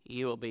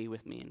you will be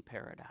with me in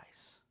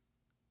paradise."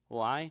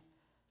 Why?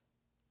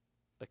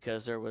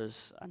 Because there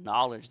was a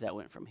knowledge that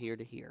went from here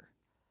to here.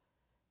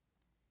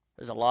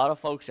 There's a lot of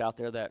folks out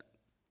there that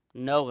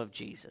know of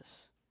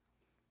Jesus.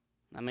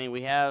 I mean,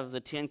 we have the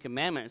 10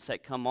 Commandments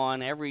that come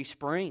on every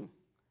spring.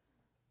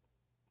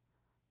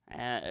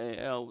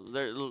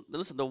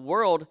 Listen, the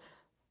world,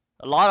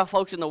 a lot of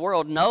folks in the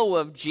world know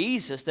of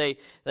Jesus. They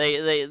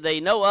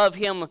know of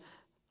him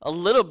a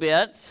little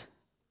bit,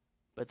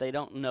 but they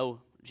don't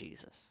know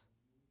Jesus.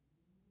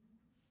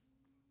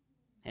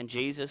 And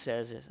Jesus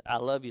says, "I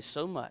love you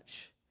so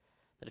much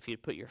that if you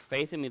put your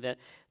faith in me, that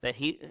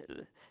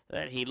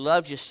he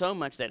loves you so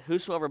much that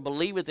whosoever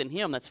believeth in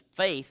him," that's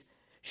faith,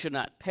 "should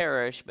not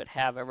perish but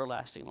have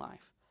everlasting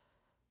life."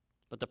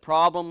 But the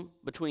problem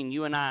between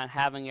you and I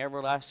having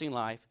everlasting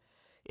life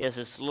is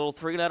this little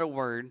 3-letter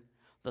word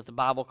that the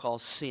Bible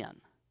calls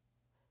sin.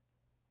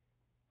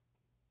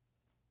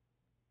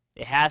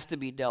 It has to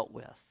be dealt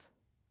with.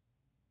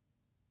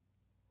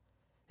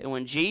 And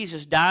when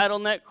Jesus died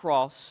on that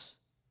cross,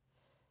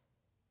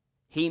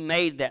 he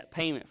made that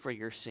payment for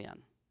your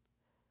sin.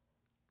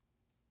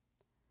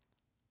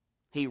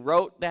 He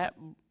wrote that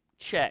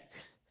check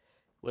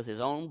with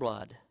his own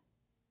blood.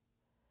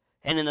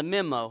 And in the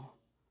memo,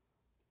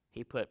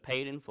 he put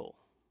 "paid in full."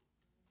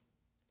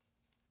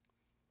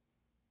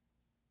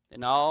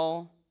 And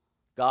all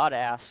God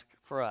asks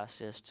for us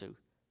is to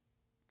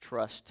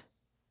trust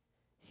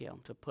Him,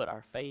 to put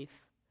our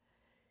faith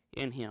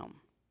in Him.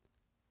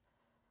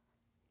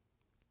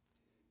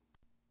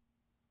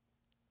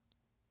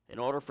 In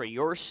order for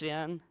your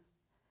sin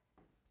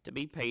to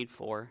be paid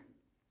for,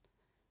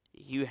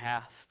 you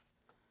have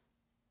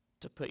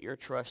to put your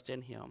trust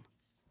in Him.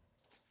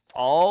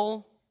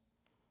 All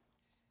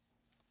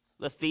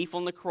the thief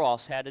on the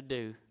cross had to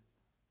do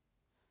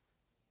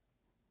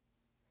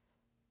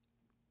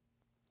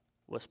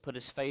was put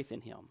his faith in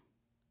Him.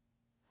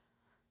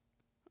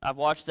 I've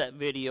watched that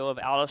video of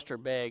Alistair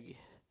Begg.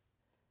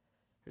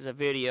 There's a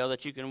video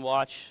that you can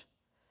watch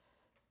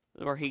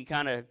where he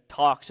kind of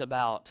talks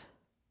about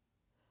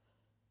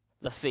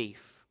the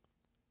thief.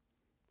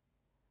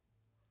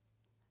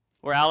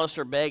 Where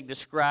Alistair Begg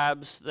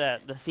describes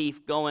that the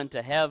thief going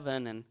to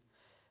heaven and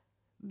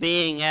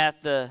being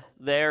at the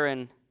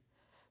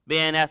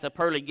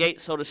pearly gate,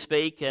 so to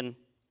speak, and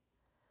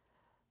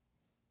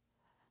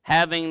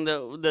having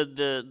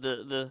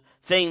the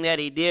thing that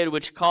he did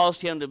which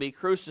caused him to be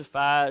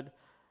crucified,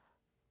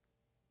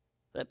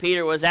 that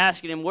Peter was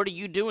asking him, "What are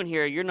you doing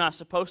here? You're not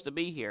supposed to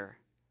be here."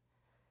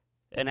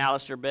 And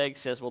Alistair Begg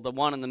says, "Well, the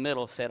one in the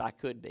middle said I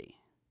could be."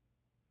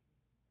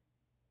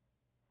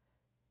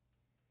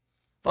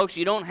 Folks,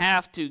 you don't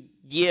have to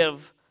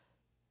give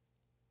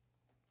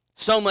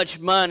so much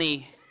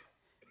money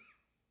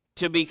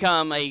to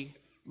become a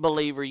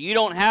believer. You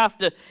don't have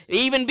to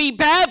even be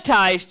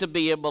baptized to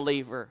be a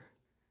believer.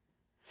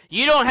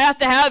 You don't have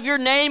to have your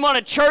name on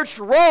a church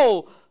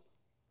roll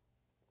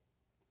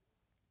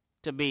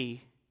to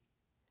be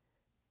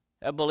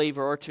a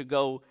believer or to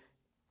go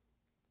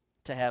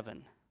to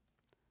heaven.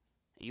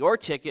 Your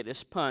ticket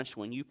is punched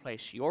when you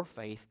place your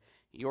faith,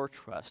 your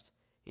trust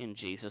in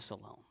Jesus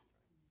alone.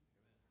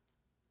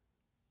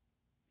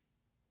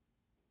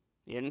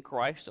 In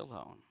Christ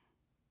alone.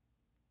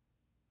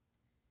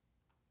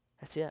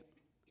 That's it.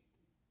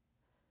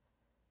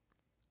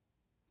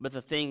 But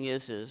the thing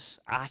is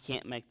I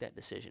can't make that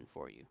decision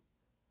for you.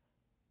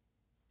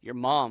 Your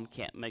mom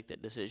can't make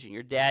that decision.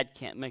 Your dad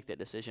can't make that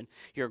decision.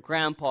 Your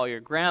grandpa,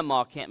 your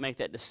grandma can't make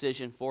that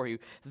decision for you.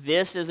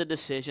 This is a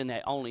decision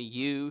that only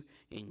you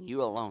and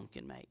you alone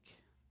can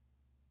make.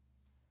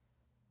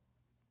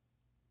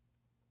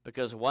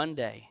 Because one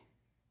day,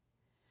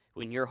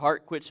 when your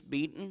heart quits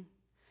beating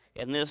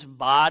and this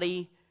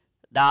body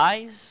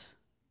dies,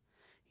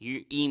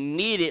 you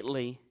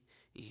immediately,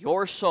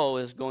 your soul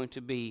is going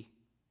to be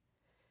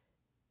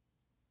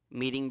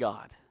meeting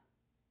God.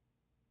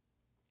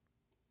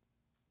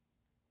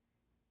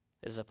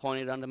 It is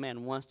appointed unto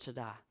man once to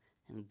die,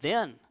 and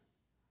then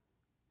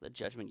the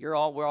judgment. We're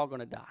all going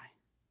to die.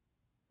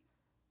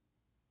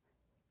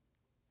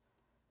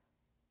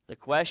 The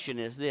question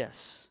is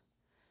this: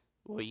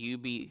 will you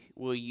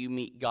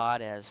meet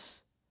God as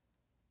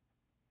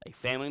a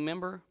family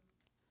member,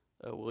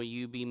 or will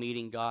you be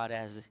meeting God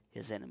as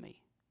His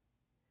enemy?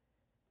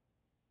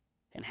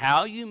 And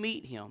how you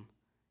meet Him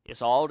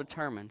is all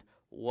determined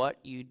what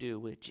you do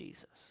with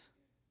Jesus.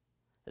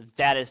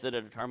 That is the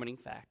determining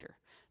factor.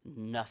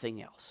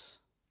 Nothing else.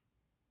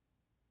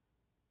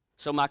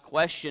 So my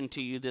question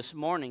to you this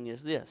morning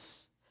is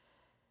this: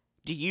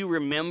 do you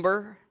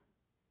remember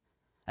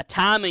a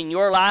time in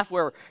your life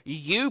where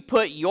you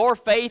put your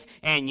faith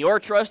and your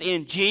trust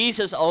in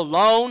Jesus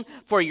alone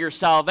for your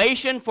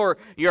salvation, for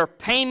your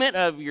payment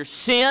of your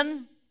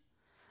sin?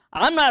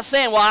 I'm not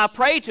saying, well, I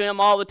pray to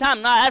Him all the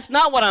time. No, that's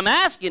not what I'm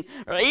asking.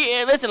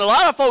 Listen, a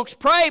lot of folks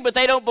pray, but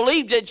they don't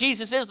believe that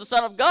Jesus is the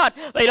Son of God.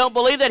 They don't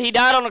believe that He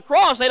died on the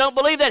cross. They don't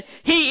believe that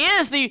He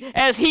is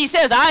as He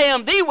says, I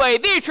am the way,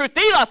 the truth,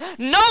 the life.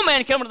 No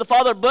man come to the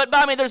Father but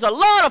by me. There's a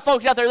lot of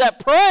folks out there that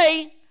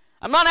pray.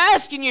 I'm not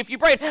asking you if you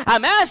prayed.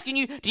 I'm asking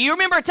you, do you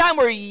remember a time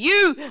where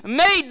you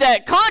made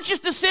that conscious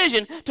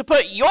decision to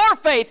put your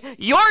faith,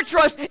 your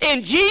trust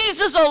in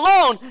Jesus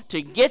alone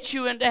to get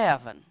you into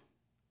heaven?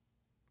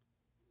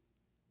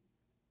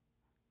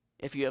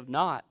 If you have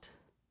not,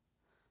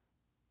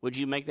 would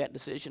you make that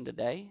decision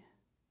today?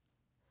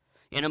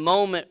 In a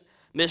moment,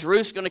 Miss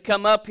Ruth's going to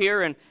come up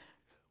here and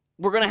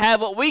we're going to have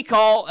what we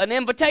call an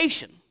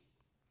invitation.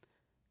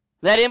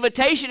 That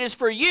invitation is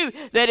for you,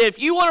 that if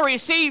you want to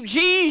receive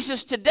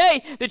Jesus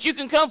today, that you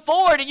can come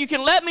forward and you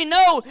can let me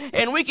know,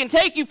 and we can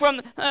take you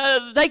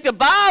take the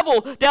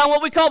Bible down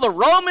what we call the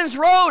Romans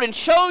road and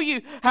show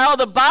you how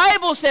the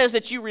Bible says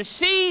that you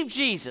receive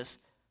Jesus.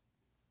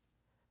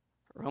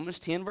 Romans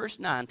 10 verse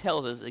 9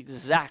 tells us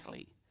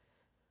exactly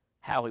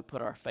how we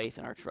put our faith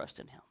and our trust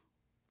in Him.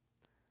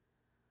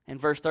 And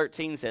verse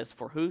 13 says,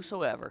 for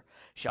whosoever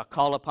shall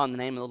call upon the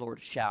name of the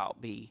Lord shall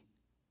be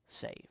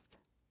saved.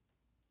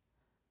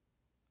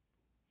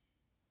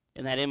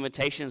 And that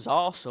invitation is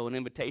also an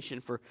invitation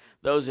for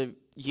those of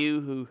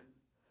you who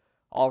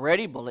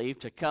already believe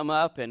to come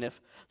up, and if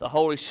the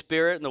Holy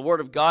Spirit and the Word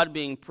of God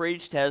being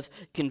preached has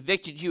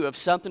convicted you of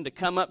something, to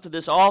come up to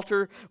this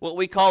altar, what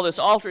we call this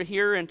altar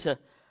here, and to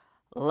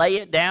lay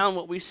it down,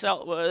 what we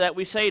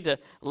say to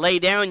lay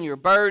down your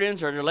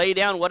burdens or to lay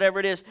down whatever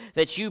it is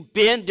that you've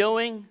been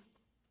doing.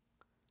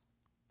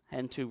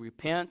 and to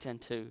repent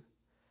and to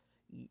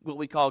what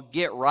we call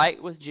get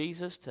right with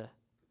Jesus, to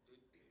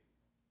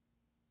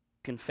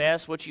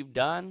confess what you've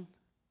done,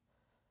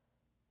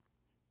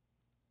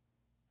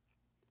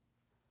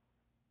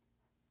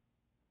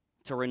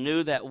 to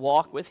renew that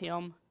walk with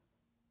Him.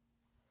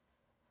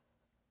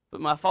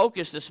 But my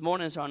focus this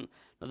morning is on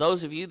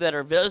those of you that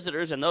are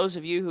visitors and those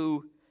of you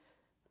who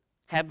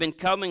have been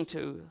coming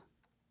to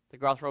the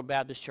Groth Road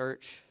Baptist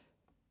Church.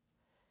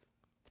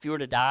 If you were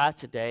to die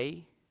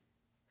today,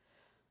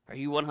 are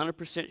you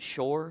 100%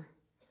 sure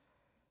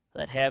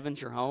that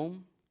heaven's your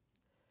home?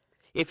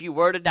 If you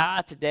were to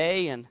die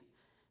today and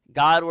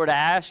God were to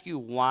ask you,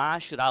 why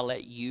should I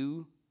let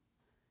you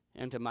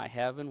into my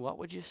heaven, what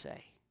would you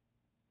say?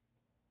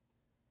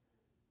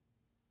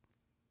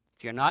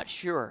 If you're not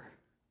sure,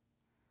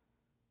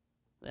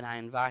 then I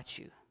invite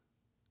you,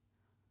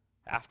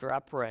 after I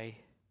pray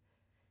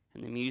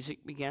and the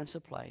music begins to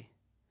play,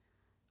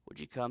 would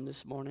you come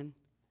this morning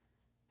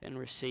and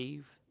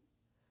receive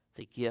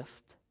the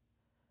gift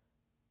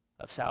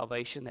of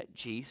salvation that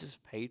Jesus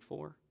paid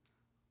for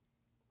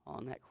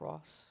on that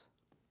cross?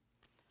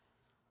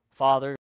 Father,